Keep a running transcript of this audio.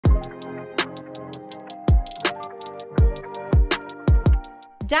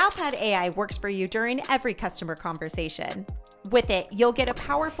Dialpad AI works for you during every customer conversation. With it, you'll get a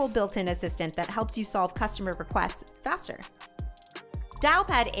powerful built-in assistant that helps you solve customer requests faster.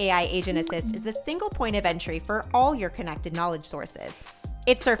 Dialpad AI Agent Assist is the single point of entry for all your connected knowledge sources.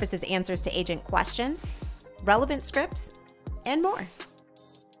 It surfaces answers to agent questions, relevant scripts, and more.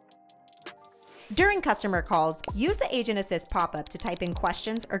 During customer calls, use the Agent Assist pop-up to type in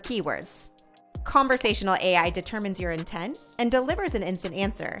questions or keywords. Conversational AI determines your intent and delivers an instant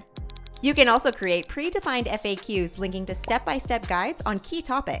answer. You can also create predefined FAQs linking to step-by-step guides on key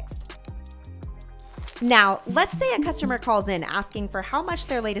topics. Now, let's say a customer calls in asking for how much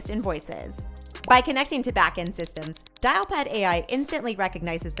their latest invoice is. By connecting to back-end systems, Dialpad AI instantly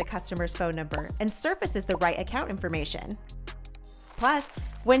recognizes the customer's phone number and surfaces the right account information. Plus,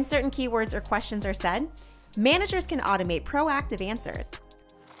 when certain keywords or questions are said, managers can automate proactive answers.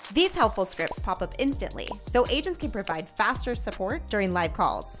 These helpful scripts pop up instantly, so agents can provide faster support during live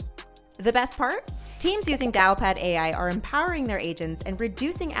calls. The best part? Teams using Dialpad AI are empowering their agents and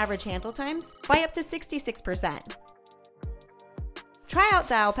reducing average handle times by up to 66%. Try out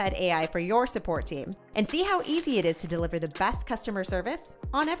Dialpad AI for your support team and see how easy it is to deliver the best customer service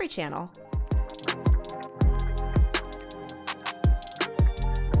on every channel.